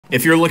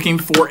If you're looking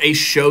for a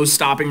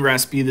show-stopping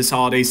recipe this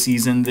holiday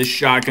season, this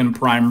shotgun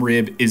prime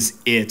rib is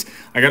it.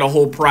 I got a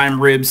whole prime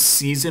rib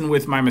seasoned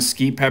with my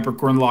mesquite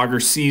peppercorn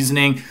lager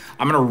seasoning.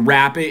 I'm gonna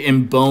wrap it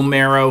in bone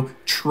marrow,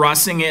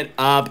 trussing it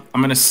up.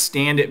 I'm gonna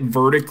stand it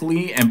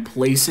vertically and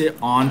place it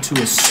onto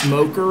a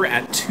smoker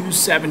at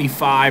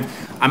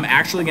 275. I'm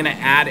actually gonna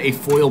add a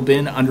foil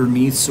bin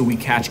underneath so we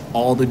catch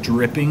all the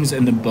drippings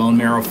and the bone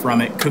marrow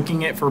from it,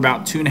 cooking it for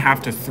about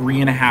 2.5 to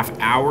 3.5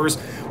 hours.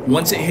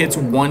 Once it hits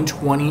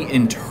 120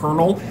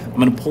 internal, I'm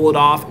gonna pull it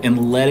off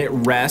and let it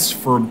rest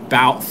for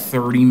about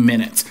 30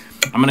 minutes.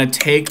 I'm gonna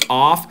take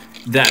off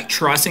that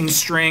trussing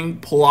string,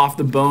 pull off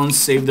the bones,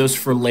 save those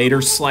for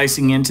later.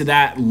 Slicing into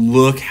that,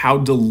 look how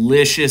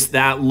delicious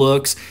that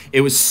looks.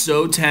 It was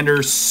so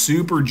tender,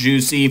 super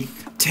juicy.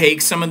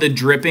 Take some of the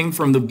dripping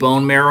from the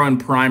bone marrow and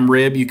prime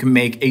rib. You can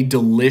make a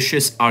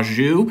delicious au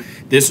jus.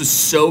 This is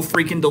so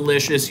freaking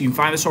delicious. You can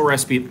find this whole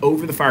recipe at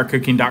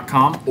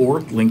overthefirecooking.com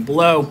or link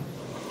below.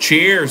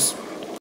 Cheers.